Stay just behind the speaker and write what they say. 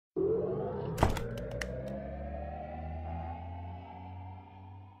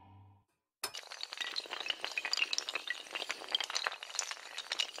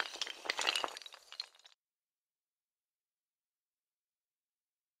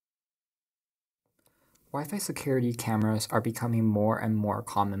Wi-Fi security cameras are becoming more and more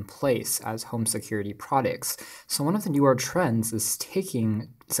commonplace as home security products. So one of the newer trends is taking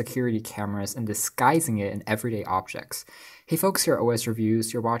security cameras and disguising it in everyday objects. Hey folks, here at OS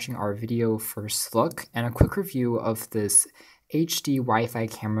Reviews, you're watching our video first look and a quick review of this HD Wi-Fi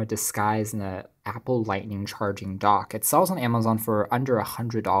camera disguised in an Apple Lightning charging dock. It sells on Amazon for under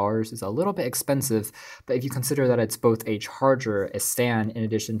 $100. It's a little bit expensive, but if you consider that it's both a charger, a stand, in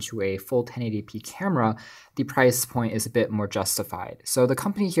addition to a full 1080p camera, the price point is a bit more justified. So the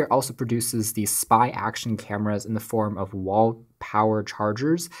company here also produces these spy action cameras in the form of wall power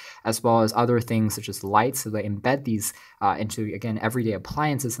chargers, as well as other things such as lights. So they embed these into, again, everyday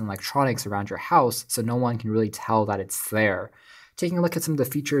appliances and electronics around your house, so no one can really tell that it's there. Taking a look at some of the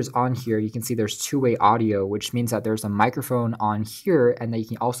features on here, you can see there's two-way audio, which means that there's a microphone on here and that you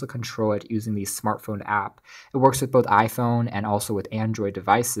can also control it using the smartphone app. It works with both iPhone and also with Android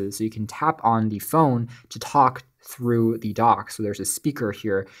devices. So you can tap on the phone to talk through the dock. So there's a speaker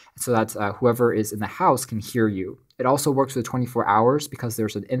here so that whoever is in the house can hear you. It also works with 24 hours because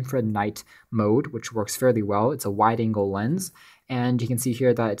there's an infrared night mode, which works fairly well. It's a wide-angle lens. And you can see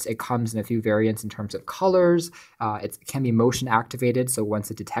here that it comes in a few variants in terms of colors. It can be motion activated, so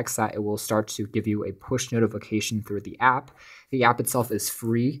once it detects that, it will start to give you a push notification through the app. The app itself is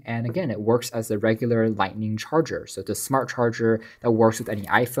free, and again, it works as a regular Lightning charger. So it's a smart charger that works with any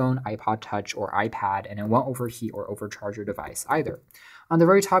iPhone, iPod Touch, or iPad, and it won't overheat or overcharge your device either. On the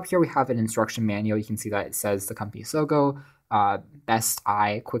very top here, we have an instruction manual. You can see that it says the company's logo, Best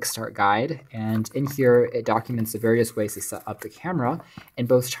Eye Quick Start Guide, and in here it documents the various ways to set up the camera in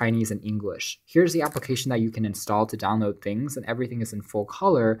both Chinese and English. Here's the application that you can install to download things, and everything is in full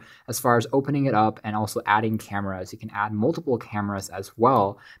color as far as opening it up and also adding cameras. You can add multiple cameras as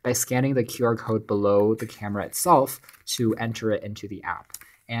well by scanning the QR code below the camera itself to enter it into the app.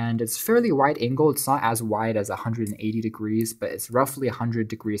 And it's fairly wide angle. It's not as wide as 180 degrees, but it's roughly 100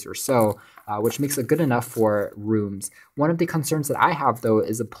 degrees or so, which makes it good enough for rooms. One of the concerns that I have, though,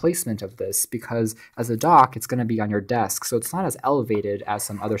 is the placement of this, because as a dock, it's going to be on your desk, so it's not as elevated as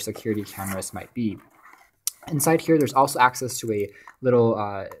some other security cameras might be. Inside here, there's also access to a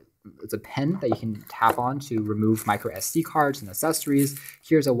little it's a pen that you can tap on to remove micro SD cards and accessories.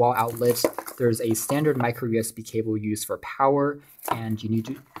 Here's a wall outlet. There's a standard micro USB cable used for power, and you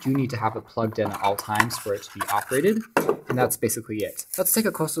do need to have it plugged in at all times for it to be operated. And that's basically it. Let's take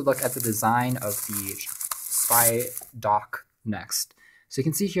a closer look at the design of the Spy Dock next. So you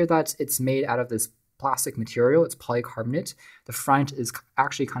can see here that it's made out of this plastic material. It's polycarbonate. The front is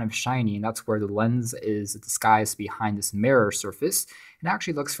actually kind of shiny, and that's where the lens is disguised behind this mirror surface. It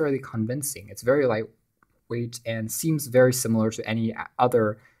actually looks fairly convincing. It's very lightweight and seems very similar to any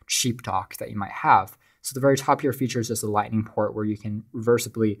other cheap dock that you might have. So the very top here features just a lightning port where you can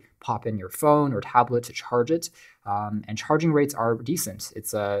reversibly pop in your phone or tablet to charge it. And charging rates are decent.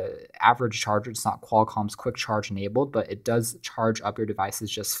 It's a average charger. It's not Qualcomm's quick charge enabled, but it does charge up your devices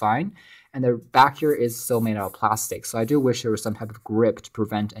just fine. And the back here is still made out of plastic. So I do wish there was some type of grip to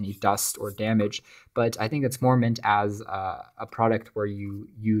prevent any dust or damage, but I think it's more meant as a product where you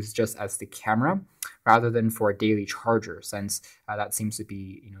use just as the camera rather than for a daily charger, since that seems to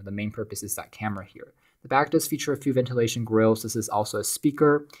be, the main purpose is that camera here. The back does feature a few ventilation grills. This is also a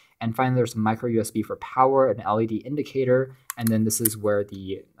speaker. And finally, there's a micro USB for power, an LED indicator, and then this is where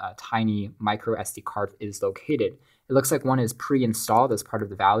the tiny micro SD card is located. It looks like one is pre-installed as part of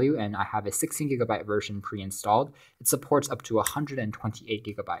the value, and I have a 16 gigabyte version pre-installed. It supports up to 128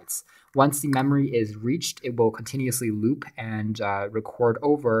 gigabytes. Once the memory is reached, it will continuously loop and record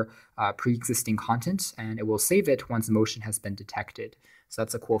over pre-existing content, and it will save it once motion has been detected. So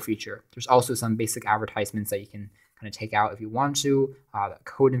that's a cool feature. There's also some basic advertisements that you can kind of take out if you want to,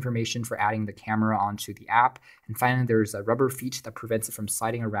 code information for adding the camera onto the app, and finally there's a rubber feet that prevents it from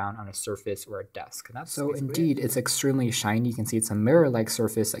sliding around on a surface or a desk. And that's so indeed, it's extremely shiny. You can see it's a mirror-like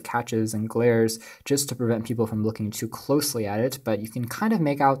surface that catches and glares just to prevent people from looking too closely at it, but you can kind of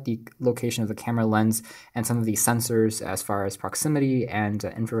make out the location of the camera lens and some of the sensors as far as proximity and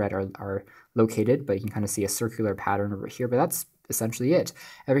infrared are located, but you can kind of see a circular pattern over here, but that's essentially it.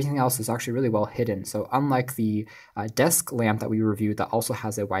 Everything else is actually really well hidden. So unlike the desk lamp that we reviewed that also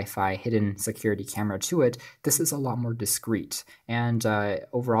has a Wi-Fi hidden security camera to it, this is a lot more discreet. And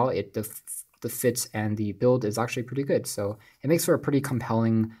overall, the fit and the build is actually pretty good. So it makes for a pretty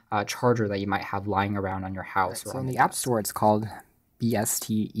compelling charger that you might have lying around on your house. Right, so in the App Store, it's called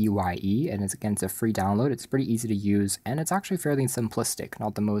BSTEYE, and it's a free download. It's pretty easy to use, and it's actually fairly simplistic,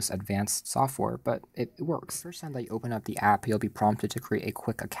 not the most advanced software, but it works. The first time that you open up the app, you'll be prompted to create a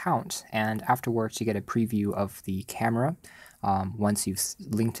quick account, and afterwards you get a preview of the camera. once you've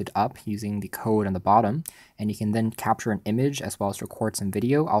linked it up using the code on the bottom, and you can then capture an image as well as record some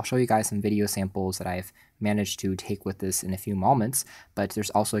video. I'll show you guys some video samples that I've managed to take with this in a few moments, but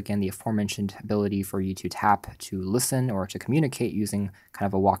there's also, again, the aforementioned ability for you to tap to listen or to communicate using kind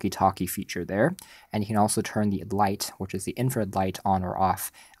of a walkie-talkie feature there. And you can also turn the light, which is the infrared light, on or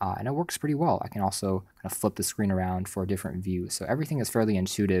off, and it works pretty well. I can also kind of flip the screen around for a different view. So everything is fairly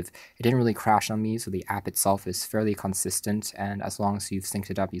intuitive. It didn't really crash on me, so the app itself is fairly consistent, and as long as you've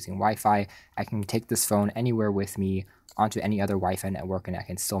synced it up using Wi-Fi, I can take this phone anywhere with me onto any other Wi-Fi network, and I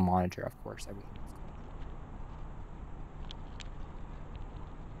can still monitor, of course, everything.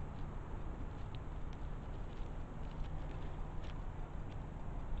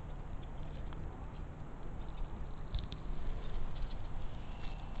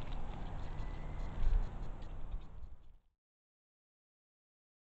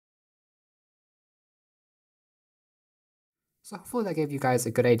 So hopefully that gave you guys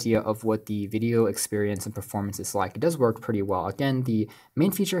a good idea of what the video experience and performance is like. It does work pretty well. Again, the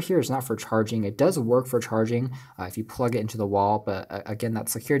main feature here is not for charging. It does work for charging if you plug it into the wall, but again, that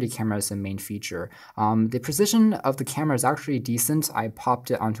security camera is the main feature. The precision of the camera is actually decent. I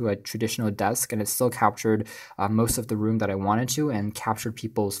popped it onto a traditional desk and it still captured most of the room that I wanted to, and captured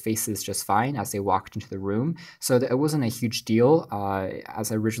people's faces just fine as they walked into the room. So it wasn't a huge deal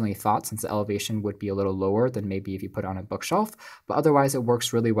as I originally thought, since the elevation would be a little lower than maybe if you put it on a bookshelf. But otherwise, it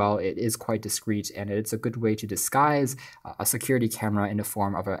works really well. It is quite discreet, and it's a good way to disguise a security camera in the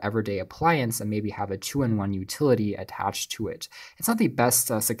form of an everyday appliance and maybe have a two-in-one utility attached to it. It's not the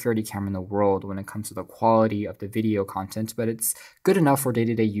best security camera in the world when it comes to the quality of the video content, but it's good enough for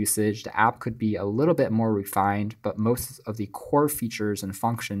day-to-day usage. The app could be a little bit more refined, but most of the core features and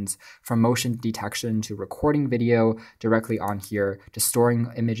functions, from motion detection to recording video directly on here, to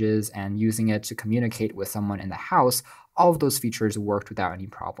storing images and using it to communicate with someone in the house, all of those features worked without any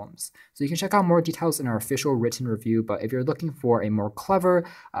problems. So you can check out more details in our official written review, but if you're looking for a more clever,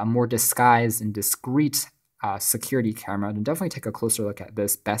 more disguised and discreet security camera, then definitely take a closer look at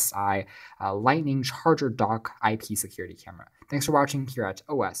this Best Eye Lightning Charger Dock IP security camera. Thanks for watching here at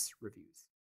OS Reviews.